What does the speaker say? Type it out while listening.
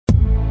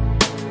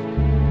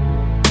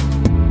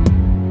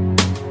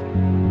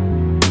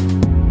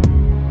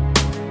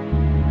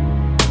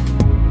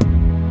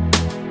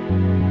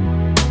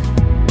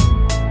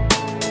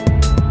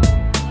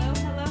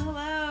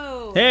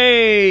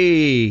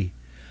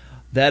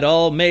that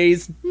all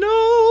mays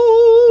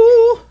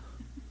know.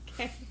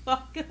 Okay,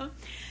 welcome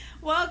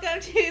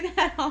to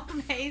That All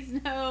Mays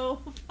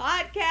Know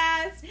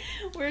podcast.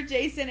 We're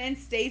Jason and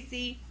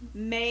Stacy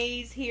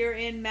Mays here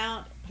in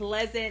Mount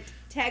Pleasant,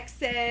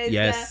 Texas.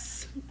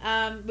 Yes.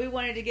 We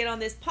wanted to get on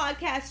this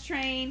podcast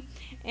train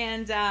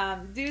and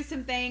do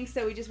some things,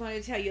 so we just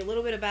wanted to tell you a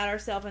little bit about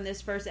ourselves in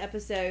this first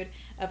episode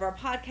of our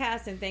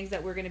podcast and things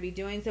that we're going to be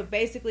doing. So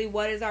basically,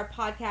 what is our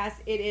podcast?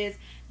 It is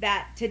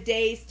that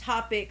today's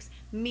topics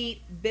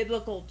meet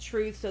biblical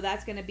truth, so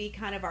that's going to be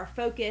kind of our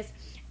focus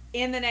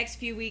in the next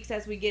few weeks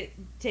as we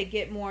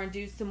get more and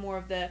do some more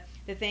of the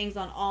things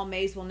on All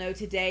Mays Will Know.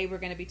 Today we're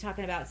going to be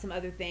talking about some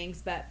other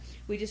things, but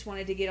we just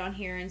wanted to get on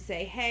here and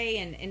say hey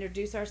and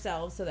introduce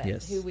ourselves so that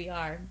who we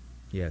are.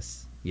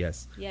 Yes.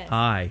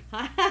 Hi.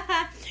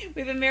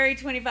 We've been married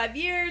 25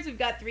 years. We've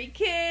got 3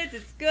 kids.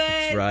 It's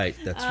good.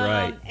 That's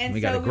right. And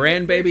we so got a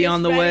grandbaby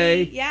on the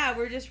way. Yeah,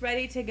 we're just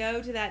ready to go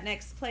to that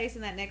next place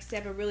and that next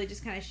step and really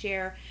just kind of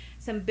share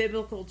some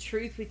biblical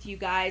truth with you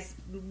guys.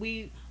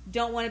 We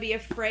don't want to be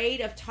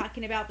afraid of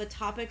talking about the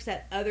topics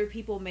that other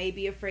people may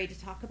be afraid to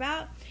talk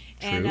about.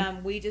 True.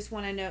 And we just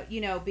want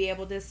to be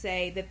able to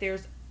say that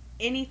there's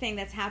anything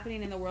that's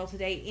happening in the world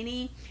today,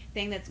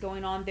 anything that's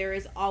going on, there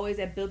is always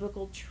a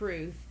biblical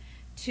truth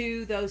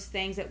to those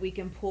things that we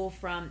can pull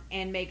from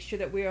and make sure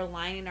that we are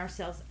lining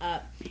ourselves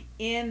up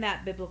in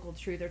that biblical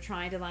truth, or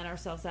trying to line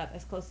ourselves up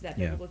as close to that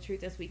biblical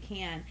truth as we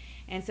can.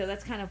 And so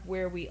that's kind of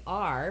where we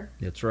are.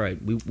 That's right.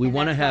 We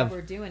want to have,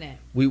 we're doing it.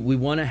 We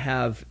want to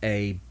have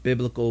a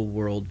biblical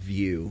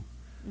worldview,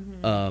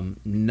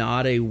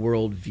 not a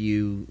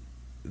worldview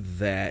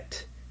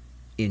that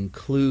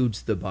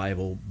includes the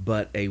Bible,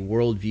 but a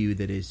worldview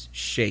that is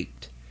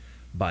shaped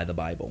by the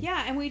Bible.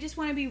 Yeah, and we just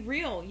want to be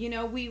real.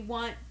 We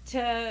want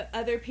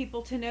other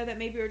people to know that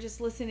maybe are just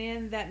listening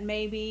in that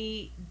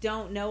maybe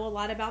don't know a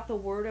lot about the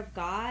Word of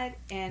God,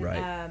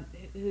 and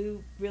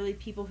who really,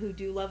 people who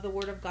do love the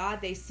Word of God,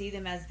 they see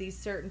them as these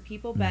certain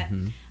people, but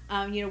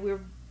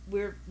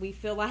we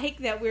feel like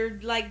that we're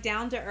like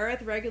down to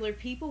earth, regular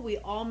people. We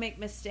all make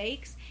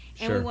mistakes,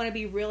 and we want to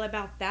be real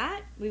about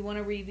that. We want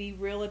to be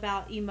real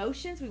about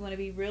emotions. We want to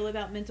be real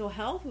about mental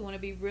health. We want to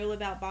be real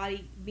about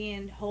body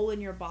being whole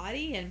in your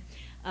body, and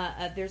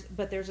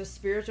there's a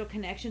spiritual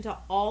connection to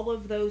all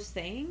of those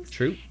things.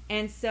 True.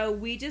 And so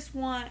we just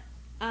want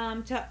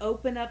to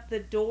open up the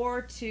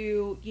door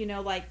to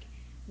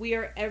we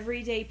are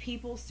everyday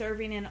people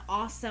serving an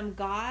awesome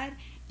God,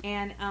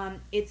 and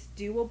it's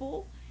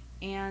doable.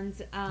 And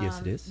yes,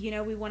 it is.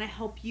 We want to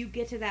help you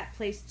get to that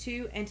place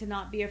too, and to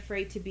not be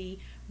afraid to be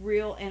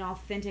real and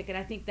authentic. And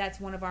I think that's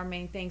one of our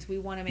main things. We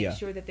want to make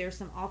sure that there's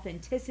some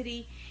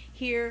authenticity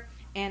here,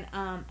 and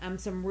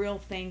some real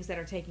things that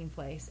are taking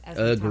place as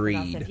we Agreed.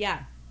 talk about stuff.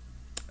 Yeah.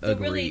 So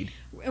Agreed.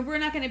 Really, we're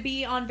not going to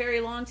be on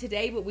very long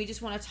today, but we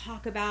just want to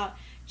talk about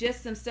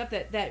just some stuff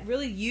that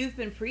really you've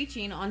been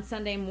preaching on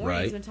Sunday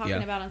mornings, been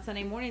talking about on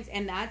Sunday mornings,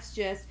 and that's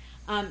just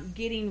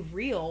getting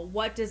real.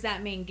 What does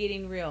that mean,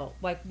 getting real?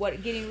 Like,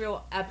 what, getting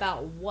real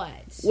about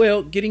what?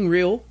 Well, getting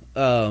real,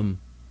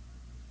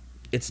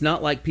 it's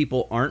not like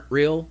people aren't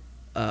real,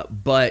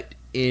 but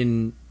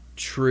in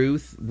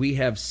truth, we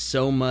have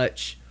so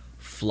much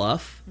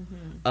fluff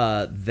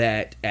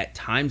that at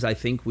times I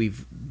think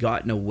we've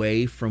gotten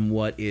away from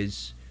what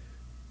is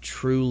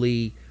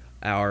truly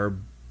our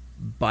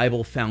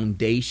Bible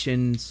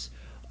foundations,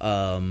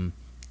 our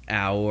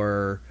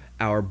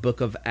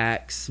Book of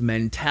Acts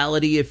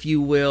mentality, if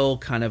you will,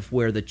 kind of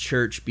where the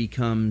church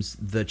becomes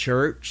the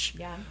church.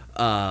 Yeah.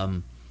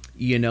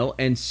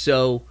 And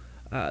so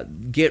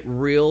Get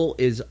Real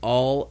is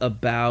all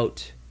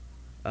about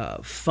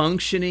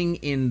functioning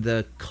in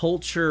the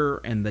culture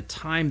and the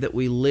time that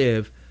we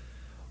live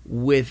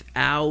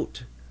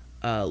without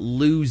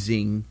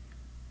losing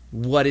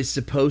what is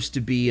supposed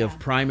to be of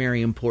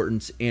primary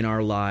importance in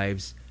our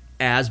lives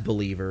as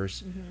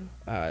believers.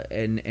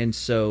 And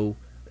so,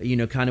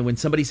 kind of when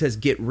somebody says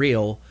get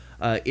real,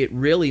 it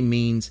really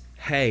means,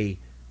 hey,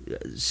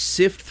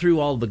 sift through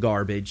all the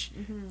garbage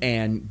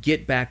and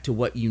get back to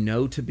what you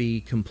know to be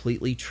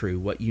completely true,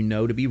 what you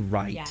know to be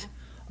right.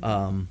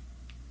 Yeah.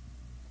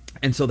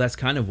 And so that's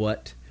kind of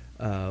what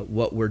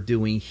we're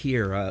doing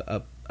here.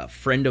 A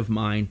friend of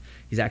mine,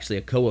 he's actually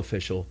a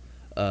co-official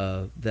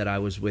that I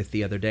was with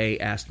the other day,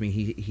 asked me.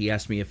 He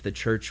asked me if the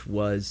church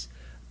was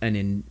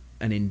an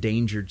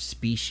endangered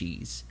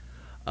species,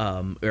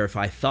 or if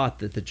I thought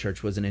that the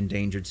church was an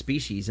endangered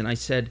species. And I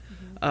said,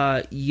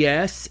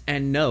 yes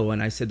and no.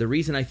 And I said the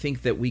reason I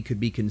think that we could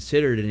be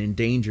considered an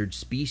endangered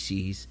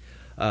species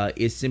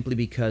is simply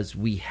because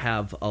we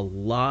have a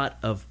lot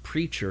of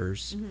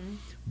preachers,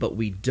 but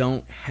we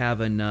don't have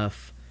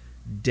enough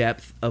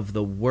depth of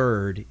the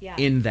word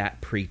in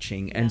that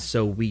preaching. And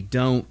so we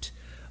don't,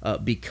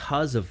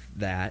 because of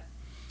that,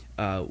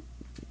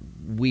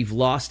 we've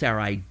lost our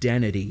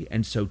identity.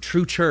 And so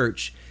true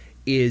church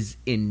is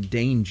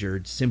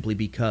endangered simply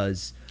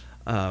because,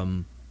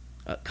 kind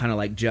of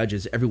like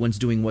Judges, everyone's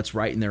doing what's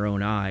right in their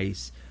own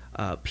eyes.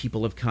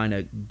 People have kind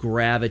of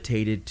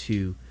gravitated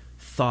to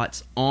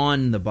thoughts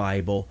on the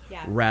Bible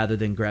rather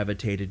than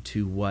gravitated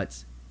to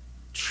what's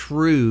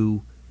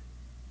true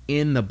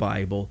in the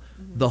Bible,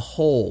 the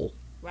whole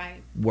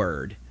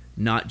word,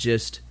 not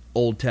just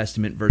Old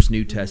Testament versus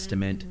New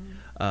Testament,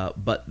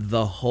 but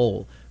the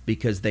whole,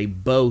 because they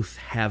both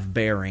have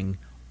bearing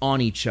on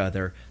each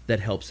other that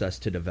helps us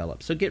to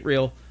develop. So Get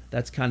Real,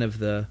 that's kind of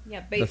the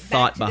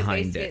thought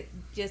behind it.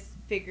 Just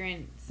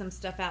figuring some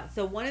stuff out.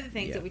 So one of the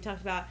things that we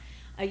talked about,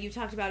 you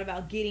talked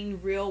about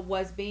getting real,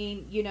 was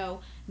being,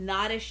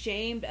 not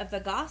ashamed of the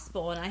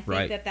gospel. And I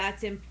think that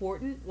that's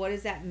important. What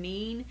does that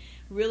mean?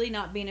 Really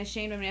not being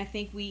ashamed. I mean, I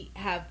think we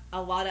have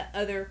a lot of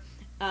other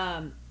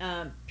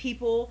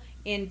people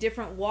in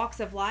different walks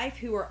of life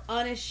who are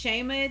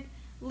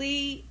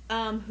unashamedly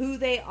who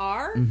they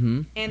are,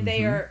 and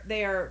they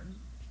are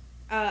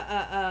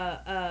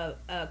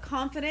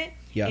confident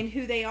in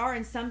who they are.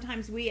 And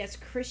sometimes we as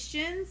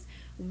Christians,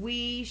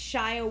 we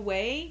shy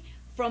away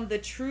from the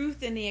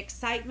truth and the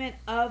excitement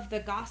of the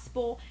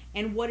gospel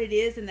and what it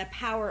is and the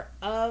power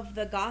of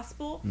the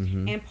gospel.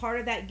 And part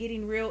of that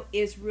getting real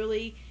is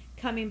really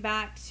coming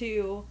back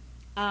to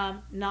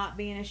not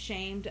being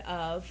ashamed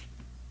of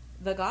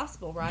the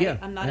gospel, right? Yeah,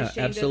 I'm not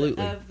ashamed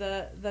of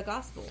the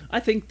gospel. I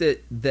think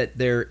that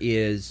there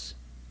is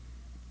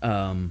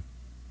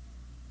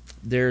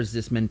there's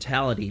this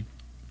mentality,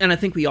 and I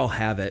think we all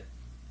have it,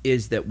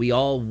 is that we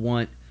all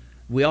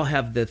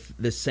have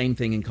the same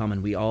thing in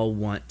common. We all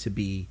want to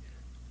be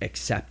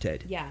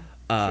accepted. Yeah.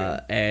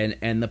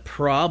 And the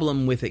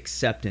problem with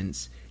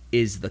acceptance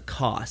is the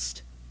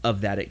cost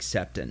of that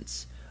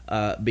acceptance,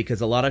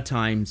 because a lot of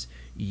times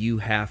you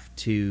have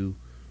to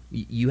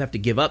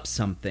give up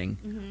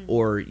something,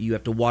 or you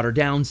have to water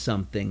down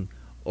something,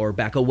 or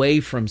back away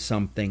from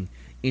something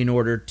in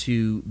order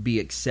to be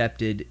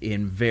accepted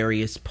in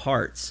various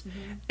parts.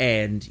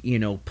 And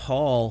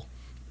Paul,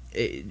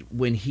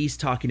 when he's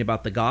talking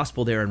about the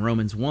gospel there in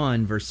Romans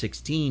 1 verse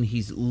 16,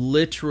 he's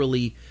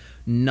literally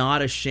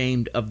not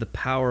ashamed of the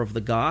power of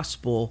the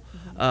gospel,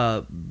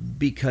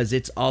 because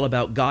it's all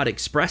about God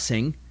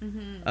expressing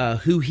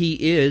who he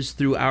is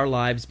through our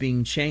lives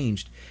being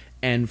changed.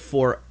 And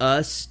for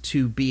us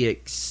to be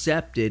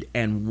accepted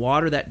and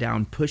water that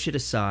down, push it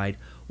aside,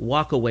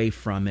 walk away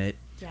from it,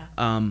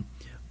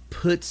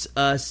 puts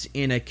us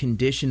in a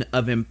condition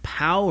of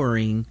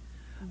empowering,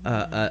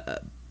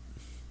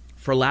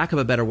 for lack of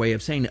a better way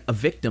of saying it, a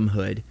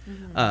victimhood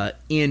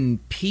in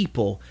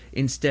people,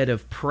 instead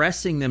of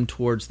pressing them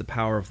towards the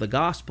power of the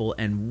gospel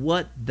and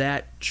what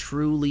that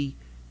truly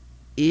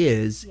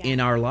is in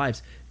our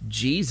lives.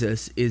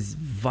 Jesus is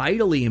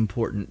vitally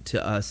important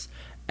to us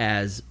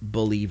as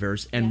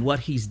believers, and what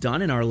he's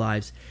done in our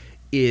lives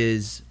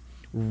is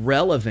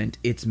relevant.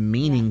 It's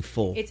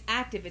meaningful. It's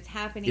active. It's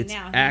happening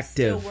now. He's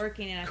active. Still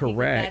working, and I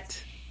Correct. think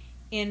that's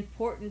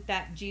important,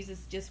 that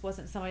Jesus just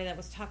wasn't somebody that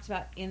was talked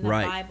about in the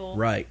Bible.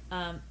 Right.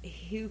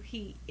 Who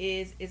he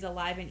is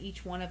alive in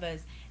each one of us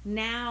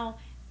now,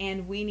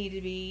 and we need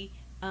to be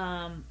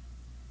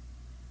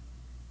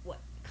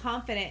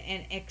confident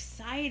and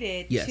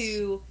excited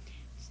to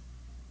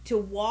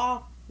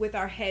walk with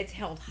our heads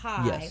held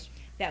high.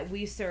 That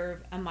we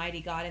serve a mighty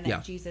God, and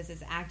that Jesus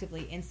is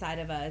actively inside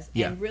of us.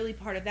 And really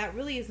part of that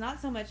really is not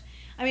so much,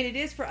 I mean, it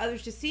is for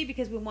others to see,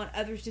 because we want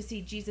others to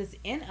see Jesus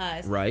in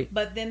us. Right.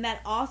 But then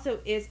that also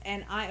is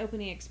an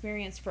eye-opening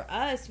experience for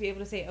us to be able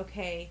to say,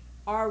 okay,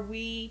 are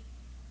we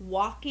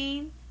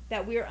walking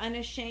that we're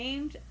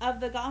unashamed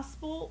of the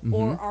gospel,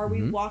 or are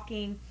we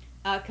walking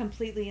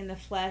completely in the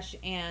flesh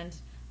and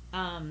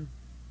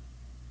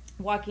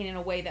walking in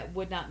a way that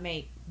would not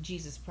make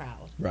Jesus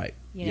proud? Right.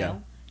 You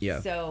know? Yeah.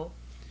 So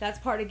that's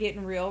part of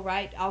getting real,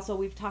 right? Also,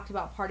 we've talked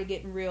about part of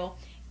getting real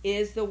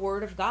is the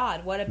Word of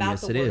God. What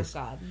about the Word of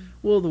God?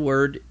 Well, the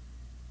Word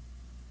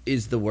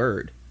is the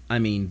Word. I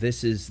mean,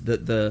 this is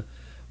the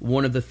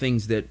one of the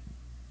things that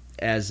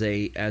as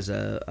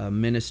a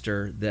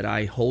minister that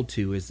I hold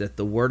to is that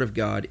the Word of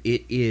God,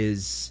 it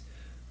is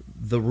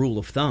the rule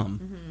of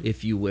thumb,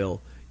 if you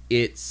will.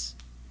 It's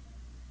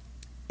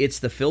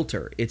the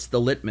filter. It's the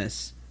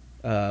litmus.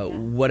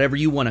 Whatever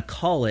you want to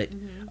call it,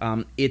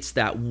 it's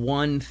that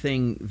one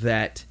thing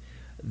that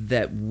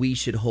we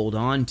should hold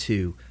on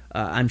to.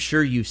 I'm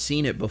sure you've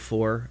seen it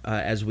before,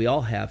 as we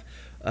all have,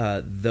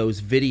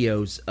 those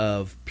videos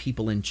of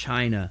people in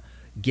China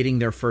getting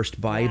their first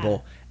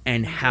Bible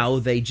and how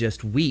they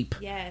just weep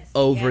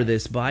over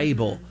this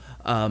Bible.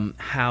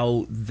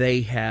 How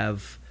they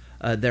have,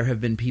 there have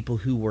been people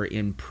who were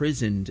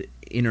imprisoned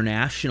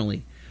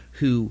internationally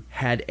who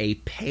had a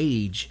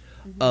page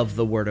of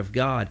the Word of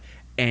God,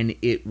 and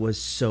it was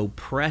so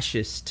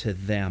precious to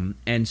them.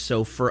 And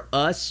so for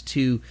us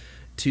to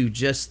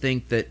just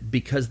think that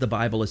because the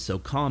Bible is so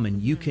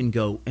common, you can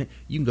go to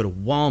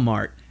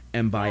Walmart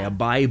and buy a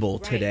Bible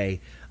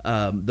today.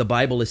 The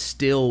Bible is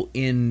still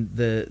in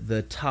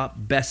the top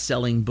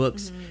best-selling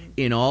books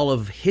in all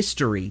of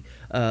history.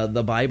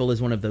 The Bible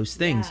is one of those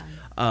things.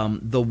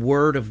 The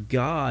Word of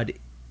God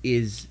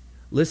is,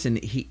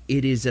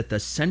 it is at the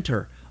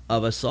center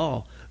of us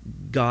all.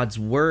 God's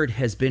Word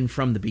has been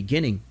from the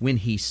beginning. When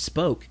He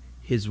spoke,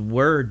 His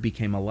Word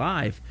became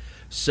alive.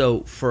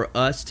 So for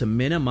us to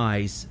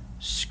minimize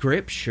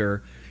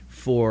Scripture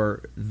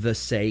for the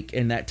sake,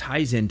 and that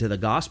ties into the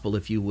gospel,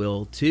 if you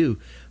will, too,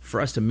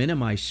 for us to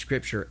minimize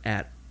Scripture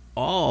at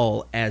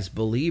all as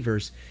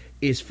believers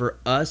is for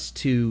us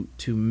to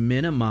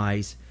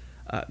minimize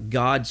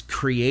God's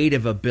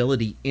creative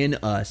ability in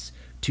us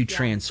to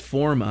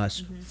transform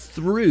us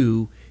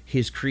through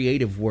His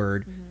creative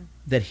word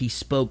that He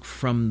spoke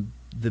from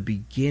the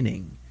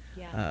beginning.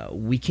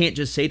 We can't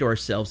just say to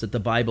ourselves that the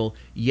Bible,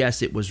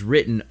 yes, it was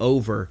written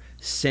over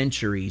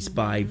centuries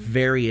by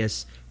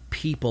various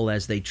people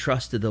as they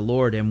trusted the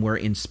Lord and were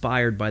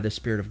inspired by the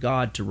Spirit of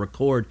God to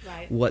record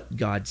what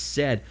God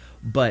said.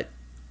 But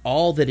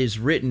all that is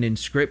written in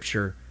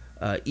Scripture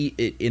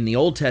in the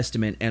Old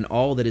Testament and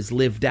all that is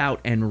lived out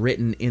and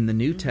written in the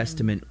New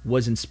Testament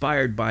was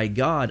inspired by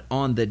God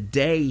on the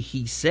day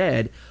He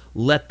said,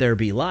 "Let there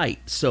be light."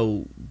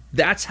 So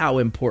that's how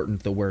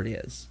important the Word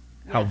is.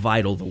 How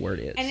vital the Word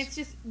is. And it's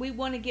just, we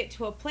want to get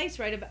to a place,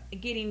 right, about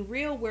getting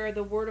real where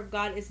the Word of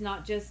God is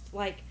not just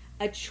like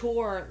a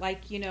chore,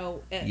 like, you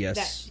know,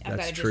 yes, that I've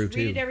got to true just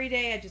read too. it every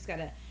day.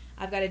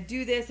 I've got to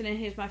do this, and then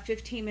here's my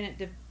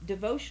 15-minute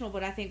devotional.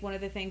 But I think one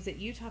of the things that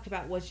you talked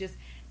about was just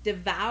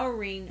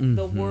devouring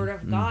the Word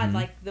of God.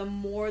 Like, the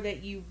more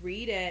that you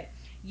read it,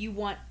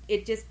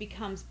 it just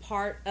becomes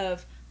part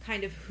of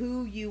kind of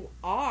who you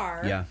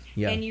are.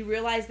 And you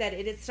realize that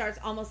it starts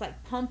almost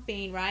like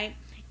pumping, right,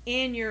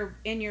 in your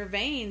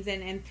veins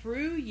and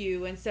through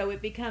you. And so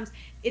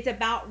it's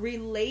about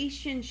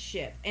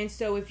relationship. And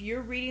so if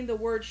you're reading the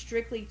Word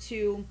strictly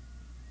to,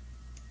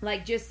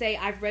 like, just say,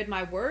 I've read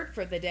my Word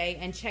for the day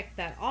and check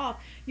that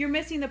off, you're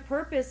missing the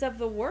purpose of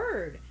the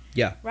Word.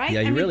 Right?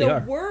 Yeah, you really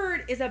are. The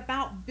Word is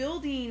about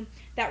building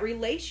that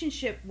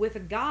relationship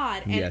with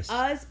God and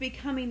us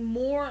becoming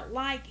more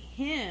like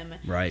Him.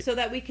 Right. So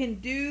that we can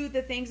do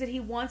the things that He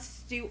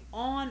wants to do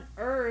on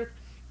earth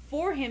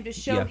for Him, to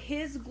show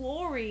His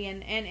glory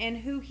and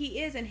who He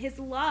is and His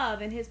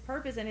love and His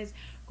purpose and His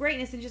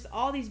greatness and just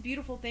all these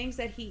beautiful things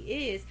that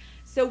He is.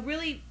 So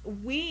really,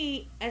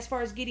 we, as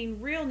far as getting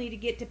real, need to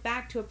get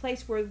back to a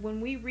place where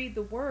when we read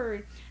the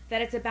Word,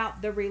 that it's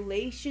about the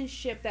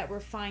relationship that we're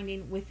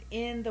finding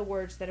within the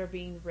words that are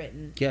being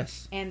written.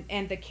 Yes.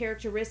 And the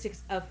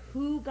characteristics of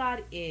who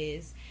God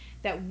is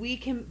that we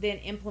can then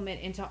implement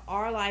into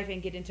our life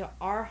and get into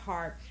our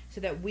heart so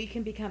that we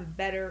can become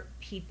better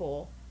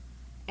people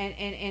and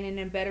in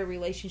a better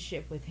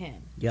relationship with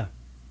Him.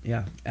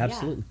 Yeah,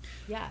 absolutely.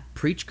 Yeah.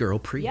 Preach, girl,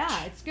 preach.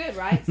 Yeah, it's good,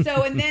 right?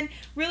 So, and then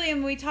really,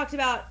 and we talked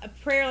about a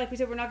prayer, like we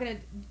said, we're not going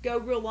to go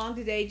real long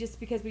today just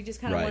because we just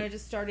kind of wanted to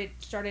start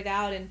it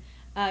out.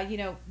 And, you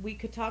know, we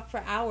could talk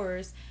for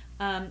hours,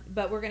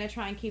 but we're going to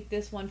try and keep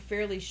this one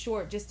fairly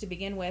short just to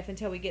begin with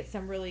until we get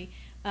some really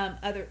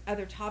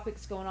other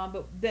topics going on.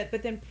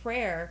 But then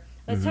prayer.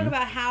 Let's talk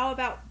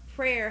about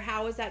prayer.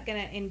 How is that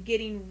going to, in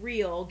getting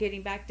real,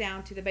 getting back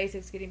down to the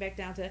basics, getting back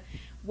down to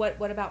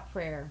what about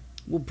prayer?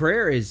 Well,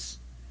 prayer is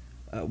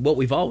what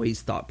we've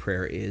always thought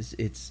prayer is.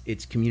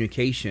 It's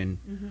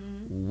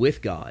communication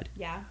with God.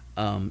 Yeah.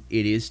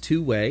 It is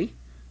two-way.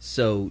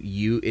 So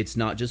it's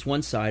not just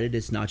one-sided.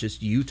 It's not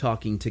just you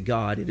talking to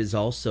God. It is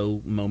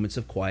also moments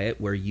of quiet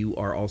where you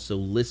are also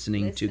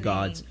listening to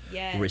God's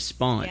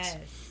response.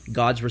 Yes.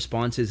 God's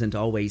response isn't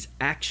always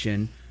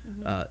action.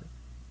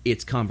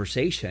 It's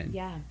conversation.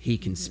 Yeah. He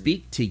can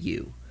speak to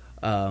you.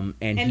 And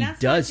He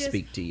does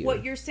speak to you.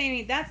 What you're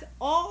saying, that's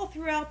all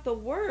throughout the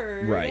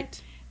Word.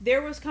 Right.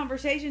 There was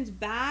conversations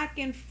back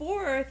and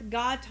forth,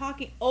 God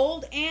talking,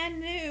 old and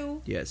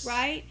new. Yes.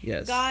 Right?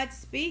 Yes. God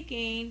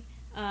speaking.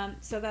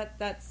 So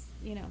that's,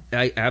 you know.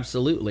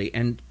 Absolutely.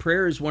 And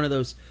prayer is one of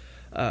those,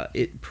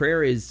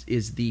 prayer is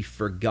the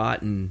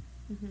forgotten,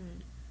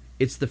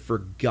 it's the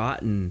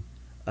forgotten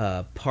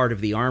part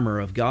of the armor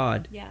of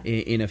God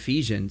in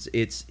Ephesians.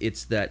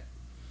 It's that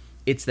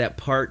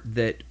part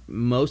that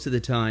most of the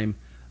time,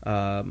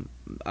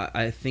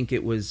 I think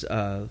it was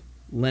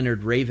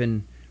Leonard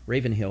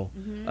Ravenhill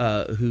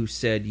who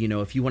said, you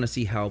know, if you want to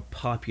see how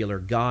popular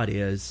God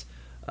is,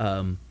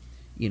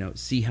 you know,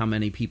 see how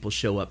many people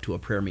show up to a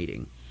prayer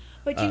meeting.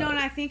 But you know, and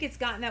I think it's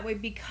gotten that way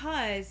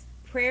because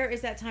prayer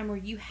is that time where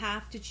you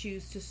have to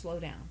choose to slow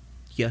down.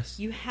 Yes.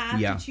 You have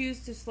to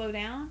choose to slow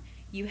down.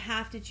 You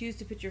have to choose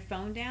to put your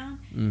phone down.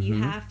 You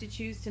have to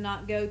choose to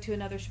not go to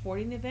another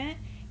sporting event.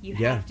 You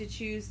have to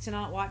choose to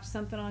not watch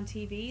something on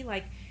TV.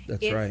 Like,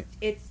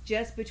 it's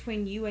just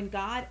between you and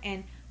God,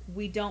 and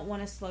we don't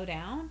want to slow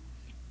down.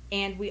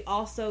 And we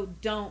also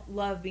don't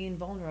love being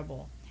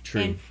vulnerable.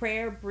 True. And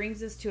prayer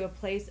brings us to a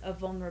place of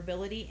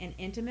vulnerability and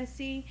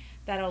intimacy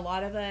that a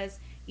lot of us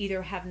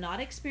either have not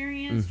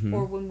experienced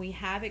or when we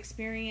have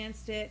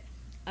experienced it,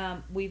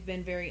 we've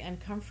been very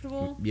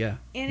uncomfortable in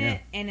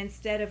it. And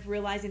instead of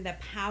realizing the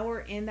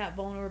power in that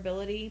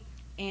vulnerability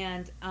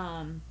and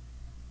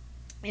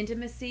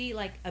intimacy,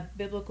 like a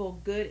biblical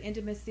good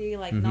intimacy,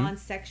 like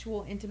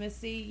non-sexual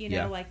intimacy, you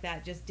know, like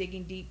that, just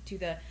digging deep to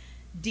the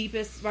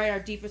deepest, right, our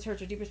deepest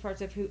hurts, our deepest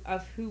parts of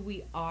who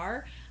we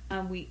are.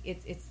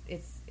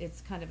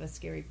 It's kind of a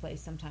scary place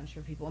sometimes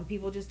for people, and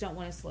people just don't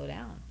want to slow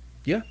down.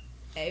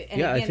 And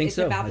Yeah, I again, think it's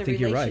so. about I the think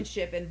you're right.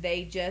 relationship, and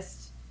they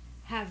just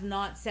have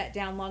not sat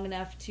down long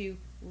enough to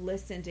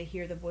listen to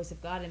hear the voice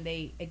of God. And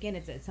they, again,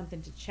 it's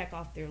something to check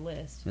off their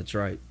list. That's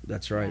right.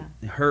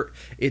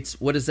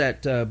 It's what is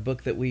that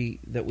book that we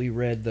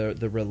read,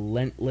 the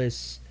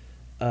relentless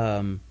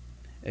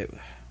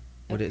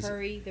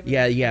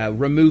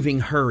removing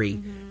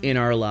hurry in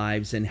our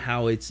lives, and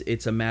how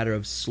it's a matter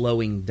of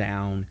slowing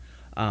down.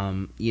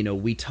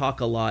 We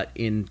talk a lot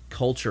in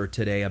culture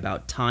today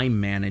about time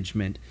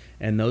management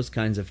and those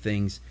kinds of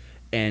things,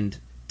 and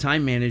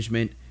time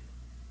management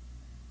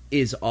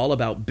is all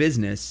about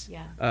business.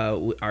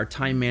 Our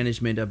time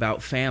management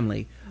about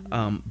family,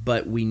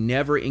 but we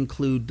never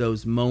include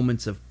those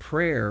moments of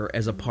prayer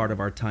as a part of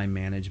our time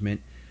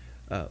management,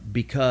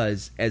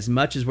 because as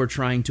much as we're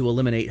trying to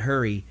eliminate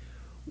hurry,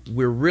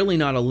 we're really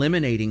not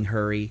eliminating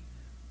hurry,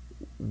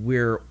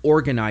 we're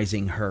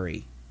organizing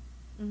hurry.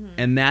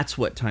 And that's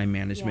what time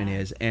management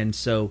is. And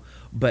so,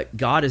 but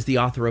God is the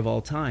author of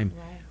all time.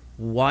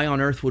 Why on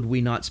earth would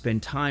we not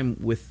spend time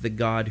with the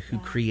God who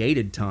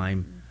created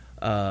time,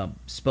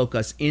 spoke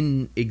us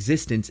in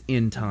existence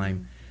in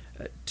time,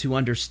 to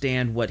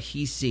understand what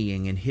he's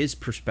seeing and his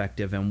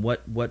perspective and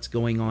what's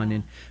going on?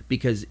 And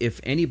because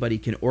if anybody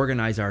can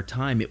organize our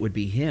time, it would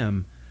be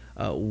him.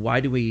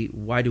 Why do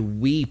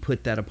we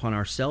put that upon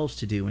ourselves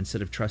to do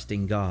instead of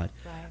trusting God?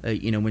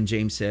 When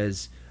James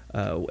says,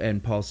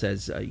 and Paul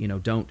says,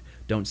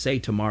 don't say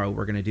tomorrow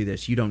we're going to do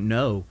this. You don't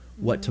know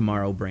what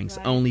tomorrow brings.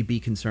 Only be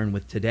concerned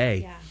with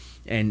today.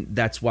 And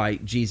that's why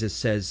Jesus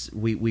says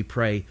we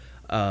pray,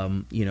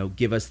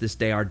 give us this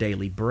day our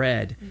daily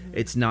bread.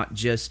 It's not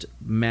just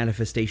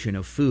manifestation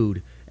of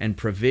food and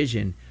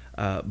provision.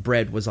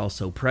 Bread was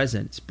also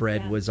presence.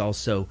 Bread was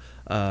also,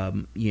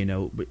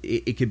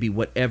 it could be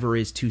whatever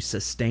is to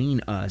sustain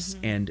us,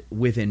 and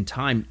within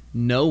time,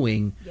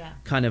 knowing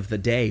kind of the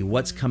day,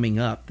 what's coming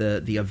up,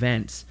 the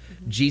events.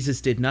 Jesus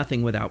did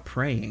nothing without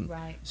praying.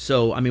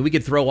 So, we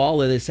could throw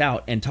all of this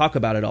out and talk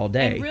about it all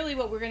day. And really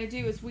what we're going to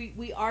do is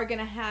we are going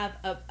to have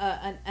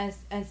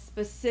a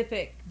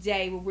specific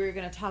day where we're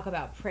going to talk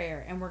about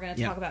prayer, and we're going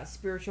to talk about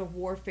spiritual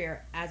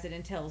warfare as it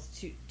entails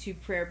to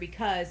prayer,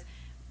 because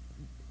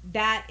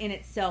that in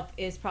itself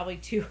is probably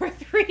 2 or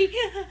 3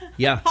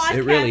 podcasts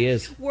it really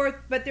is worth.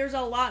 But there's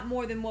a lot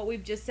more than what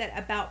we've just said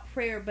about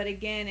prayer. But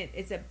again,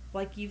 it's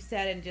like you've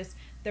said, and just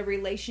the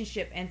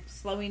relationship and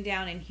slowing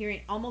down and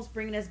hearing, almost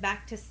bringing us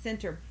back to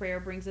center. Prayer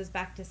brings us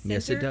back to center.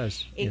 Yes, it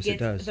does. It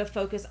gets the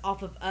focus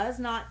off of us,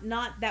 not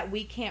that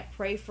we can't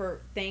pray for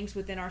things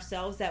within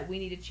ourselves that we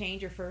need to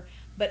change,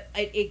 but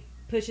it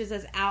pushes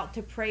us out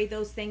to pray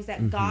those things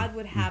that God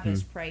would have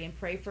us pray, and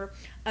pray for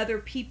other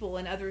people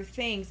and other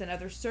things and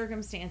other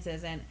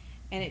circumstances, and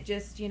it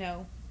just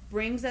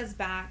brings us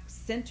back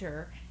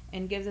center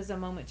and gives us a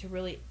moment to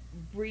really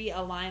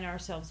realign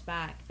ourselves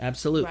back.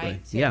 Absolutely.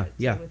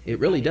 Right? It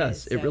really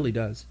does. It really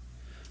does.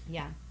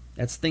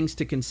 That's things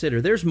to consider.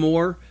 There's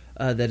more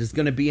that is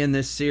going to be in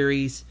this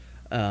series.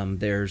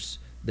 There's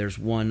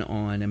one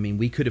on,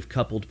 we could have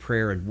coupled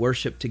prayer and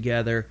worship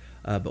together,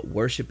 but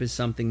worship is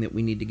something that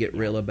we need to get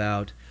real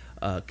about.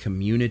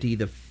 Community,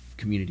 the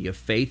community of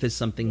faith is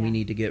something we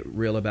need to get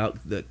real about.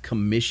 The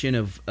commission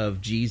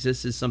of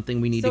Jesus is something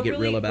we need to get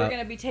real about. We're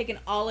going to be taking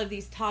all of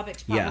these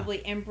topics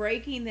probably and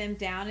breaking them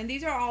down. And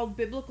these are all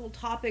biblical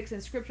topics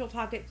and scriptural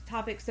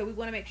topics. So we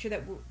want to make sure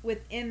that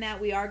within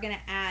that we are going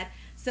to add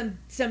some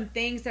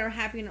things that are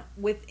happening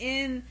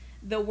within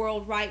the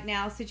world right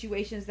now,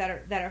 situations that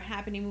are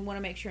happening. We want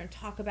to make sure and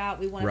talk about.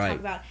 We want to talk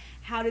about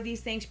how do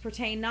these things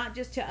pertain not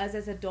just to us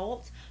as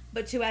adults,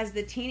 but to as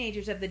the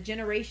teenagers of the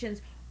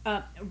generations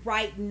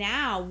right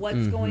now.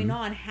 What's going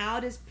on? How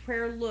does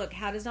prayer look?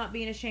 How does not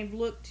being ashamed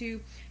look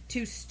to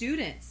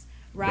students?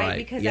 Right?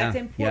 Because that's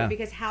important.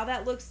 Because how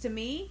that looks to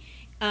me,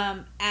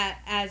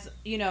 as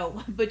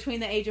between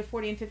the age of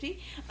 40 and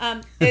 50,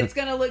 it's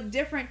going to look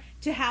different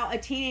to how a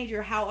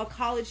teenager, how a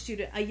college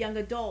student, a young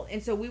adult.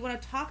 And so we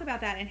want to talk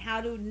about that and how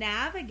to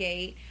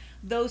navigate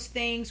those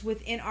things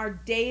within our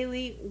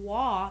daily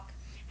walk.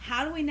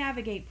 How do we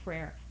navigate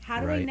prayer?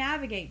 How do we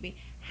navigate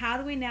how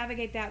do we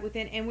navigate that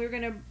within? And we're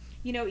going to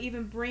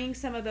even bring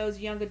some of those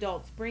young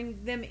adults, bring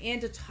them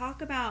in to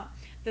talk about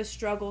the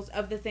struggles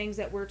of the things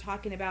that we're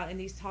talking about in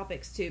these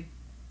topics, to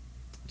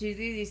do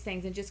these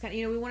things, and just kind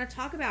of, we want to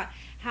talk about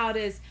how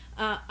does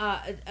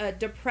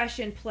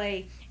depression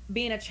play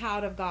being a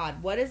child of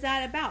God. What is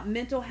that about?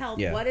 Mental health.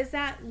 What does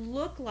that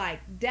look like?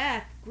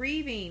 Death,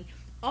 grieving,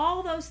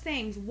 all those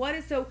things.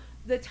 So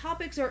the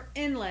topics are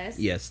endless.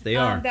 Yes, they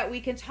are. That we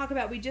can talk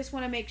about. We just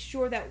want to make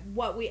sure that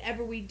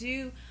whatever we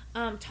do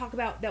talk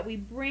about, that we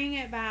bring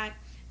it back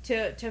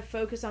to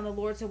focus on the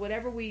Lord. So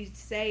whatever we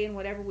say and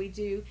whatever we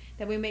do,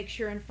 that we make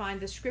sure and find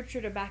the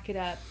scripture to back it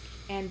up,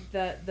 and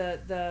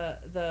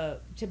the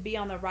to be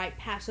on the right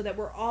path, so that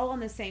we're all on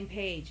the same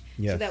page,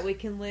 so that we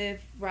can live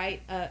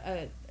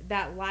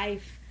that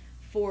life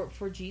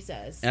for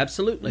Jesus.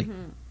 Absolutely.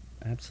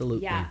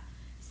 Absolutely. Yeah.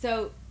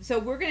 So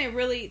we're going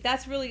to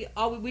that's really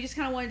all we just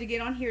kind of wanted to get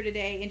on here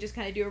today and just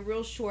kind of do a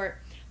real short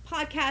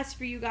podcast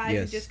for you guys,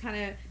 and just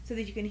kind of so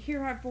that you can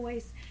hear our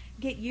voice,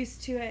 get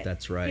used to it.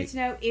 That's right. Get to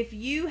know if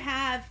you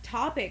have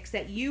topics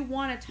that you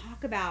want to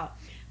talk about,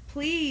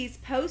 please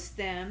post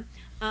them.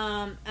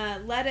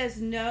 Let us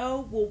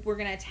know. We're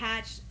going to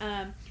attach,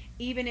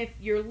 even if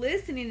you're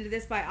listening to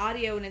this by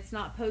audio and it's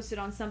not posted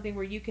on something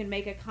where you can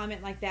make a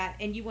comment like that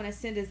and you want to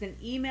send us an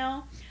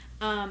email,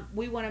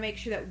 we want to make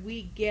sure that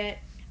we get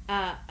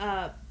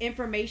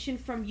information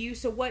from you.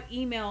 So what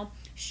email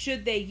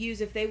should they use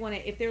if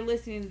they're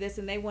listening to this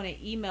and they want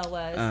to email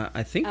us?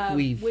 I think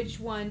which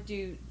one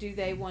do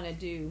they want to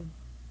do?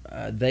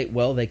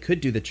 They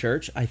could do the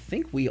church. I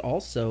think we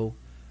also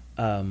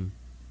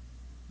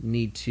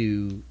need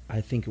to.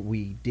 I think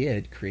we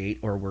did create,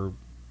 or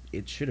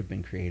it should have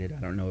been created.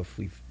 I don't know if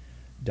we've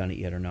done it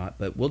yet or not,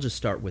 but we'll just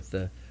start with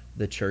the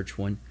church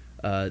one.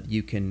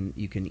 You can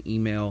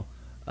email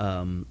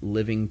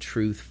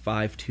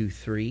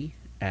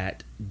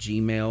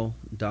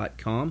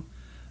livingtruth523@gmail.com,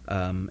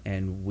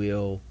 and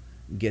we'll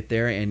get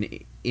there. And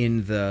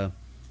in the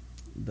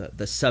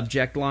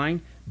subject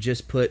line,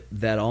 just put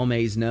that all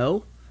mays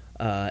know,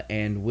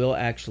 and we'll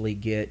actually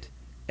get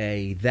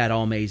a that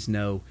all mays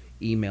know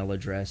email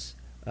address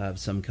of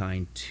some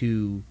kind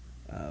to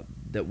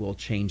that we'll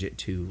change it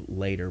to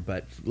later.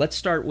 But let's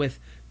start with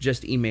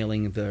just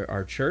emailing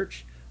our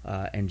church,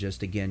 and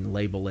just again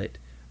label it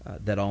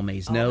that all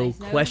mays know.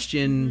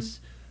 Questions.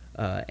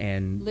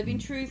 And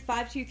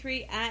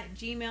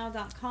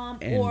livingtruth523@gmail.com,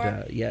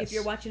 or yes. if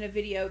you're watching a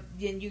video,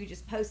 then you can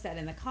just post that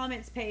in the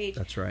comments page.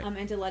 That's right.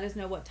 And to let us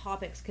know what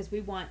topics, because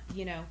we want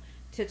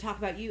to talk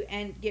about you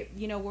and get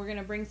we're going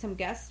to bring some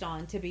guests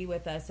on to be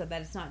with us, so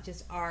that it's not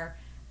just our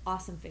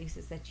awesome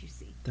faces that you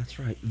see. That's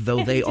right.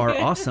 Though they are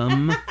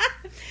awesome.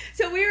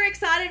 So we're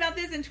excited about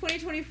this in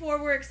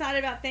 2024. We're excited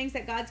about things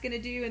that God's going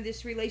to do and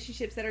just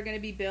relationships that are going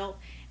to be built,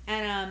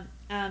 and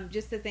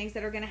just the things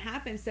that are going to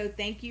happen. So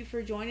thank you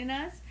for joining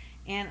us,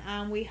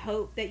 and we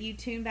hope that you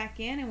tune back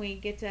in and we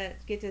get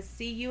to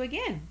see you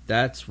again.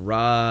 That's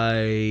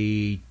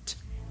right.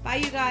 Bye,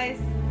 you guys.